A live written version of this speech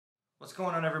What's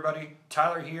going on, everybody?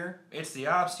 Tyler here. It's the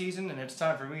off season and it's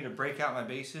time for me to break out my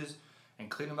basses and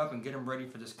clean them up and get them ready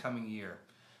for this coming year.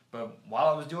 But while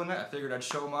I was doing that, I figured I'd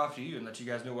show them off to you and let you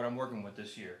guys know what I'm working with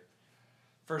this year.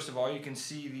 First of all, you can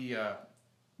see the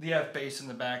Fbass in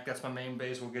the back. That's my main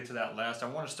bass. We'll get to that last. I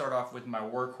want to start off with my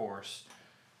workhorse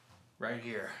right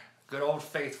here. Good old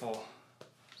faithful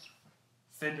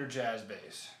Fender jazz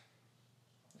bass.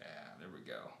 Yeah, there we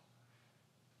go.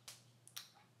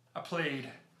 I played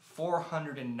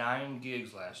 409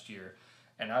 gigs last year,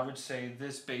 and I would say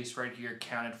this bass right here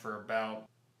counted for about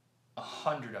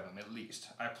 100 of them at least.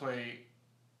 I play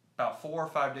about 4 or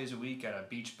 5 days a week at a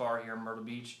beach bar here in Myrtle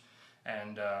Beach,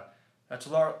 and that's a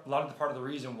lot of the part of the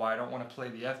reason why I don't want to play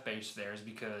the Fbass there is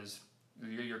because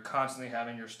you're constantly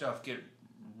having your stuff get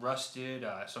rusted.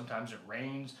 Sometimes it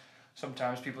rains.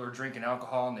 Sometimes people are drinking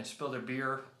alcohol and they spill their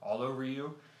beer all over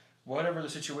you. Whatever the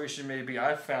situation may be,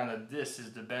 I've found that this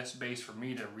is the best bass for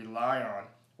me to rely on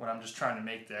when I'm just trying to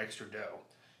make the extra dough.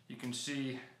 You can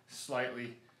see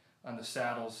slightly on the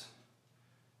saddles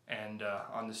and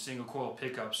on the single coil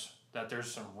pickups that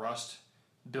there's some rust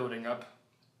building up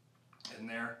in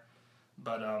there.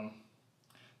 But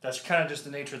that's kind of just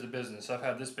the nature of the business. I've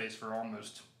had this bass for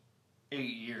almost 8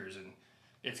 years, and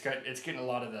it's getting a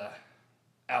lot of the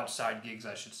outside gigs,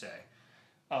 I should say.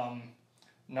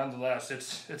 Nonetheless,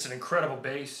 it's an incredible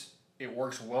bass. It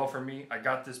works well for me. I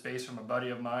got this bass from a buddy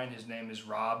of mine. His name is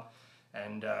Rob,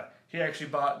 and he actually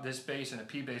bought this bass and a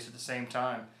P bass at the same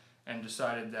time, and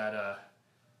decided that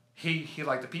he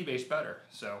liked the P bass better.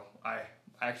 So I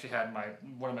actually had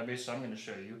one of my basses I'm going to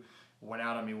show you went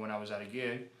out on me when I was at a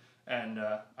gig, and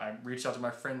I reached out to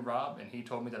my friend Rob, and he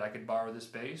told me that I could borrow this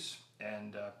bass,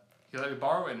 and he let me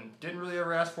borrow it and didn't really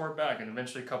ever ask for it back. And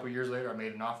eventually, a couple years later, I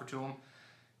made an offer to him,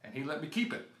 and he let me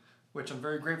keep it, which I'm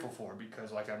very grateful for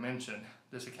because, like I mentioned,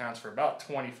 this accounts for about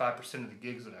 25% of the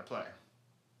gigs that I play.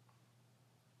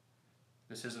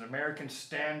 This is an American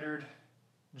standard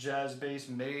jazz bass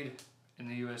made in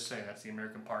the USA. That's the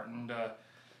American part. And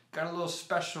got a little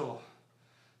special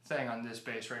thing on this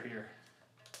bass right here.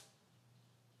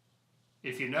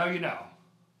 If you know, you know.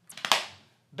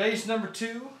 Bass number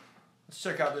 2. Let's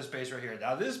check out this bass right here.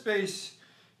 Now this bass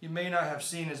you may not have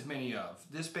seen as many of.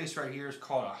 This bass right here is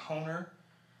called a Honer.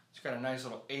 It's got a nice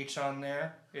little H on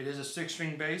there. It is a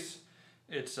 6-string bass.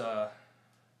 It's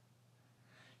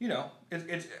you know,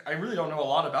 I really don't know a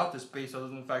lot about this bass other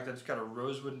than the fact that it's got a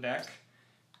rosewood neck.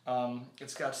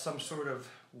 It's got some sort of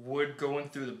wood going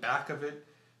through the back of it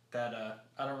that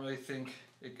I don't really think,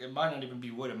 it might not even be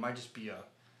wood, it might just be a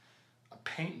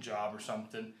paint job or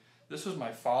something. This was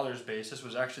my father's bass. This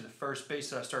was actually the first bass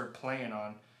that I started playing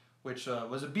on, which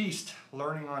was a beast,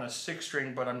 learning on a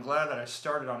 6-string, but I'm glad that I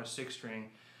started on a 6-string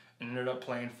and ended up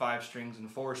playing 5 strings and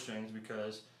 4 strings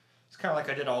because it's kind of like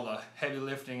I did all the heavy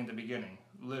lifting in the beginning,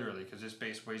 literally, because this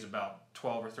bass weighs about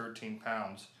 12 or 13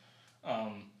 pounds.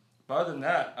 But other than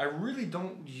that, I really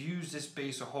don't use this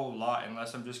bass a whole lot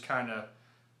unless I'm just kind of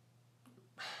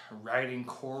writing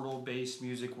chordal bass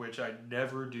music, which I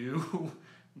never do.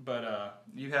 But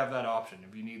you have that option.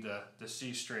 If you need the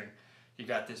C string, you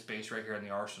got this bass right here in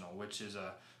the arsenal, which is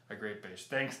a great bass.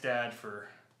 Thanks, Dad, for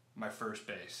my first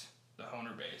bass, the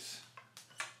Honer bass.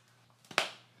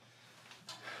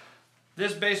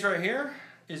 This bass right here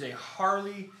is a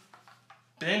Harley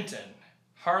Benton.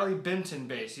 Harley Benton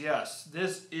bass, yes.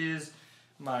 This is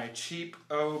my cheap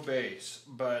bass,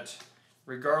 but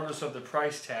regardless of the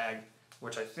price tag,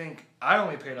 which I think I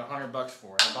only paid $100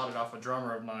 for it. I bought it off a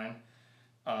drummer of mine,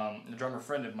 a drummer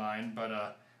friend of mine, but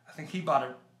I think he bought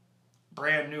it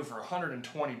brand new for $120.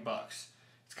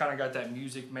 It's kind of got that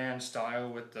Music Man style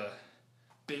with the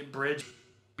big bridge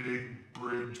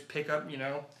pickup, you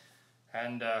know.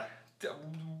 And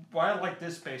why I like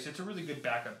this bass, it's a really good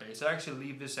backup bass. I actually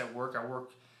leave this at work. I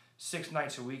work 6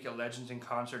 nights a week at Legends in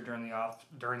Concert during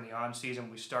the on season.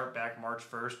 We start back March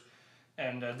 1st.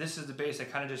 And this is the bass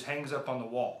that kind of just hangs up on the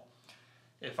wall.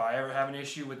 If I ever have an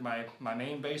issue with my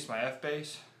main bass, my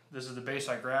Fbass, this is the bass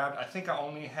I grabbed. I think I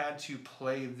only had to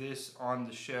play this on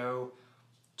the show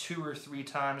 2 or 3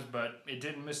 times, but it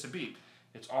didn't miss a beat.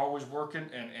 It's always working,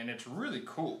 and it's really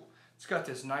cool. It's got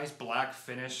this nice black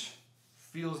finish,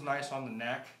 feels nice on the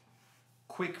neck,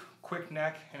 quick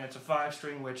neck, and it's a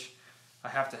 5-string, which I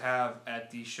have to have at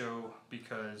the show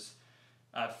because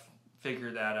I've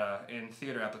figured that in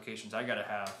theater applications, I gotta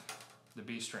have the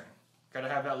B string. Gotta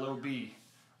have that low B.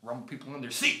 Rumble people in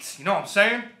their seats. You know what I'm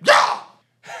saying? Yeah!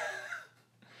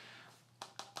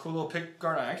 Cool little pick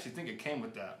guard. I actually think it came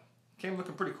with that. Came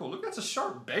looking pretty cool. Look, that's a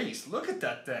sharp bass. Look at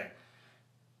that thing.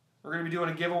 We're gonna be doing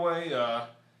a giveaway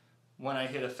when I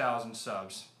hit 1,000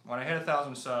 subs. When I hit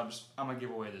 1,000 subs, I'm gonna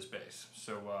give away this bass.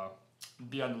 So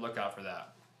Be on the lookout for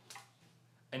that.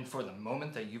 And for the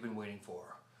moment that you've been waiting for.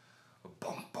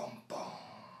 Boom, boom, boom.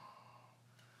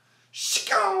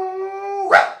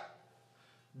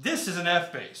 This is an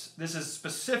F-bass. This is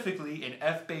specifically an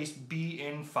F-bass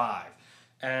BN5.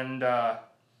 And I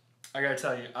gotta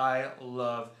tell you, I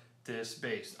love this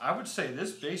bass. I would say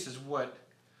this bass is what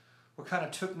kind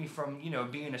of took me from, you know,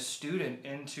 being a student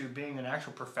into being an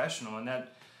actual professional, and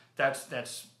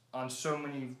that's on so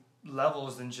many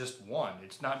levels than just one.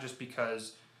 It's not just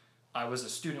because I was a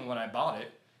student when I bought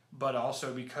it, but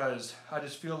also because I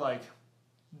just feel like,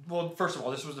 well, first of all,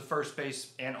 this was the first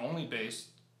bass and only bass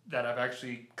that I've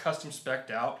actually custom spec'd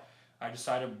out. I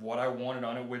decided what I wanted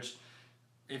on it, which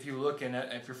if you look in it,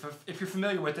 if you're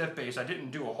familiar with Fbass, I didn't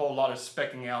do a whole lot of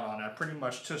specking out on it. I pretty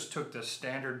much just took the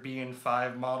standard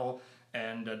BN5 model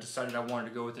and decided I wanted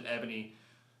to go with an ebony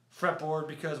fretboard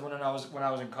because when I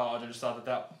was in college, I just thought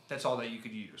that's all that you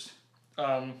could use.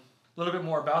 A little bit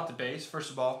more about the bass.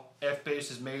 First of all, Fbass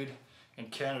is made in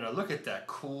Canada. Look at that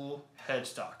cool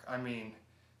headstock. I mean,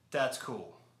 that's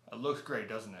cool. It looks great,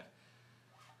 doesn't it?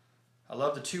 I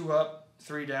love the 2 up,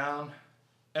 3 down.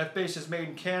 Fbass is made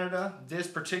in Canada. This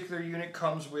particular unit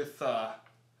comes with a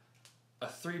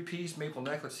 3-piece maple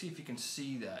neck. Let's see if you can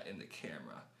see that in the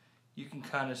camera. You can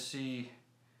kind of see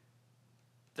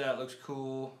that looks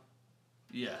cool.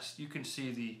 Yes, you can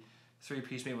see the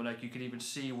 3-piece maple neck. You can even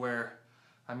see where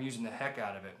I'm using the heck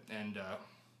out of it. And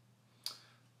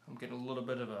I'm getting a little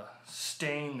bit of a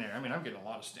stain there. I mean, I'm getting a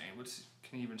lot of stain.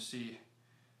 Can you even see?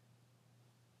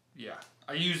 Yeah,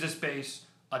 I use this bass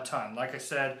a ton. Like I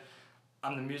said,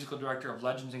 I'm the musical director of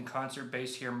Legends in Concert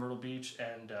Bass here in Myrtle Beach,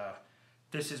 and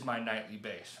this is my nightly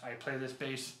bass. I play this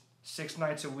bass 6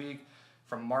 nights a week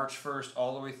from March 1st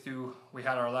all the way through. We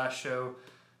had our last show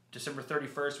December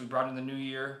 31st. We brought in the new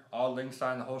year, all link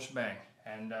sign, the whole shebang,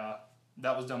 and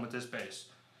that was done with this bass.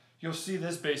 You'll see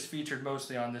this bass featured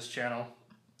mostly on this channel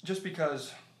just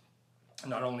because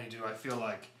not only do I feel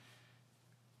like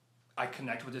I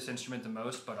connect with this instrument the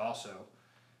most, but also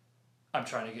I'm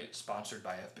trying to get sponsored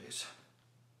by Fbass.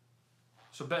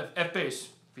 So Fbass,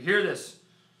 if you hear this,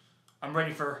 I'm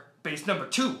ready for bass number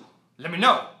 2. Let me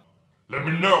know. Let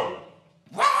me know.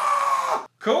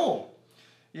 Cool.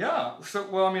 Yeah. So,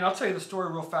 well, I mean, I'll tell you the story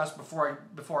real fast before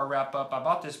I wrap up. I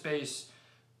bought this bass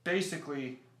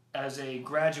basically as a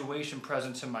graduation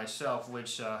present to myself,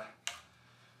 which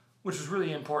was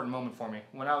really an important moment for me.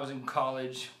 When I was in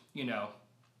college, you know,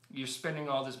 you're spending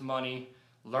all this money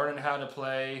learning how to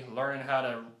play, learning how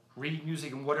to read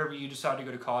music, and whatever you decide to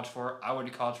go to college for. I went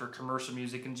to college for commercial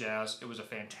music and jazz. It was a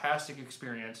fantastic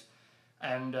experience,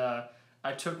 and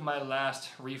I took my last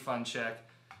refund check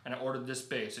and I ordered this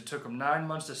bass. It took them 9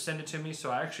 months to send it to me,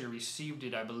 so I actually received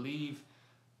it, I believe,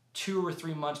 2 or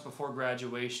 3 months before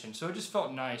graduation. So it just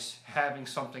felt nice having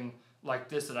something like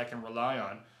this that I can rely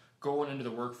on going into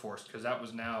the workforce, because that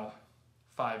was now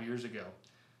 5 years ago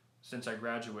since I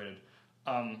graduated.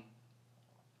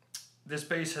 This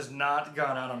bass has not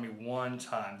gone out on me one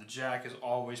time. The jack is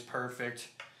always perfect.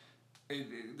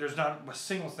 There's not a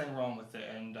single thing wrong with it,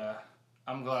 and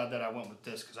I'm glad that I went with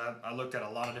this, because I looked at a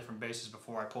lot of different basses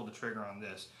before I pulled the trigger on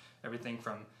this. Everything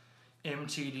from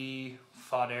MTD,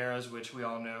 Fbass, which we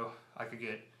all know I could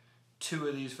get 2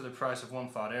 of these for the price of 1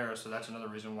 Fbass, so that's another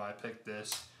reason why I picked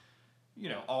this. You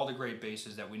know, all the great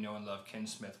basses that we know and love, Ken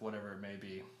Smith, whatever it may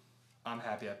be. I'm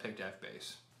happy I picked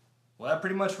Fbass. Well, that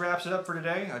pretty much wraps it up for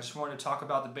today. I just wanted to talk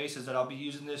about the basses that I'll be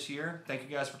using this year. Thank you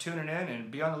guys for tuning in, and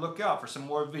be on the lookout for some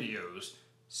more videos.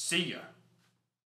 See ya!